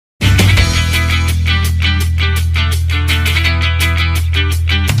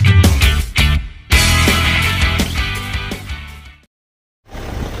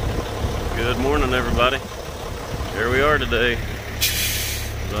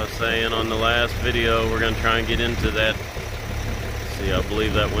I was saying on the last video, we're going to try and get into that. See, I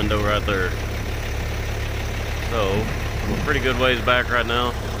believe that window right there. So, I'm a pretty good ways back right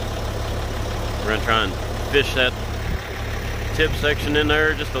now. We're going to try and fish that tip section in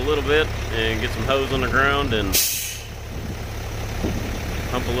there just a little bit and get some hose on the ground and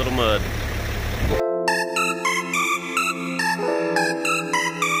pump a little mud.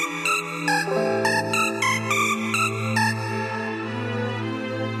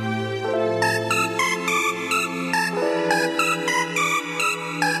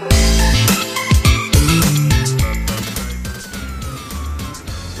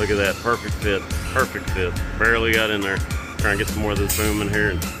 Look at that, perfect fit, perfect fit. Barely got in there. Try and get some more of this boom in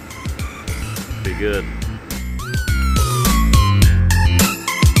here and be good.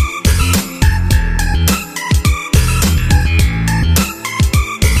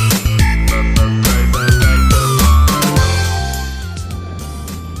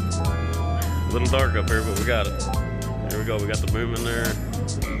 A little dark up here, but we got it. There we go, we got the boom in there.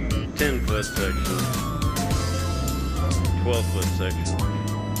 10-foot section, 12-foot section.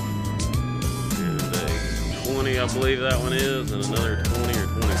 20, I believe that one is, and another 20 or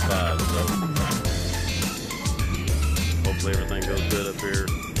 25, so hopefully everything goes good up here.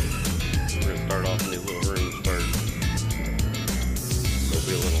 We're going to start off in these little rooms first. They'll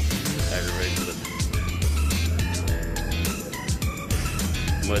be a little aggravated,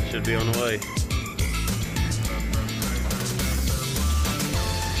 but mud should be on the way.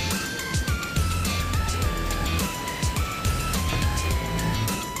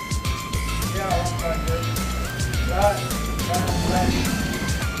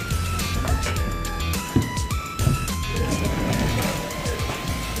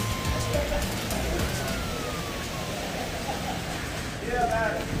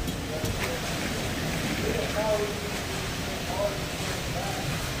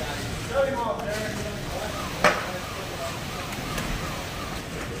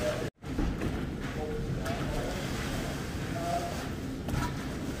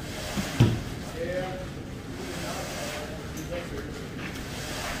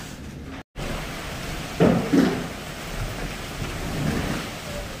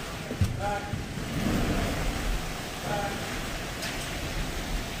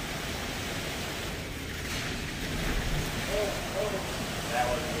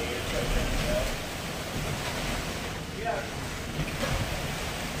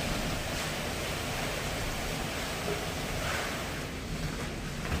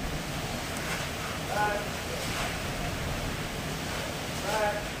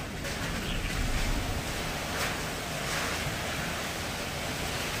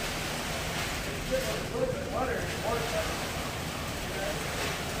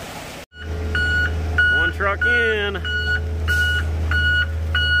 One truck in.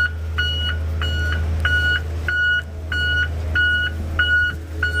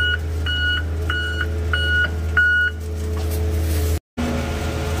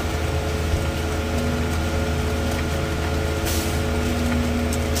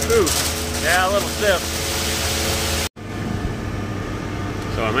 Ooh, yeah, a little stiff.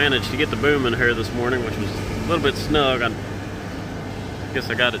 So I managed to get the boom in here this morning, which was a little bit snug. I guess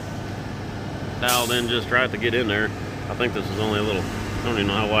I got it dialed in just right to get in there. I think this is only a little, I don't even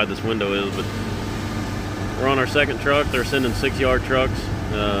know how wide this window is, but we're on our second truck. They're sending 6-yard trucks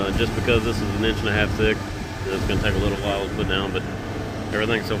just because this is 1.5 inches thick. It's going to take a little while to put down, but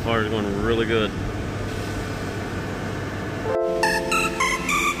everything so far is going really good.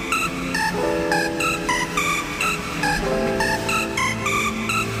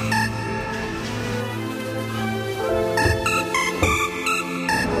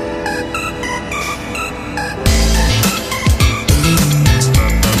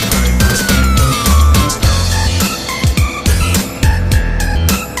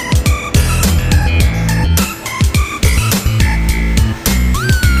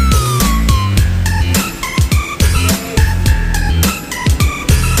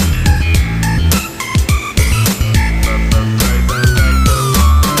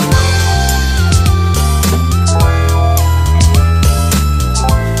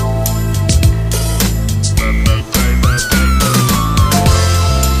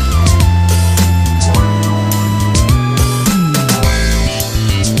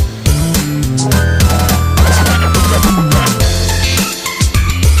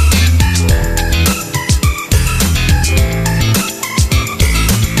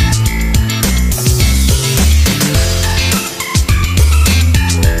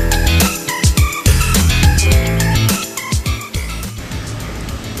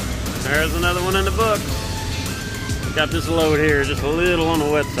 got this load here, just a little on the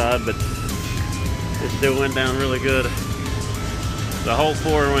wet side, but it still went down really good. The whole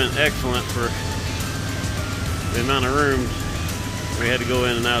pour went excellent for the amount of rooms we had to go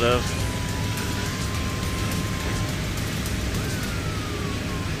in and out of.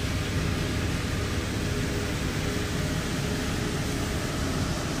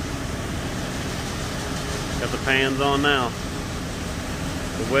 Got the fans on now.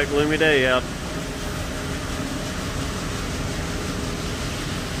 It's a wet, gloomy day out.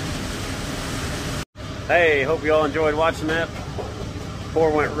 Hey, hope you all enjoyed watching that.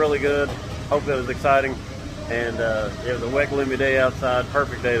 Pour went really good. Hope it was exciting. And it was a wet, gloomy day outside.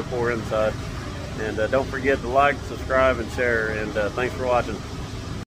 Perfect day to pour inside. And don't forget to like, subscribe, and share. And thanks for watching.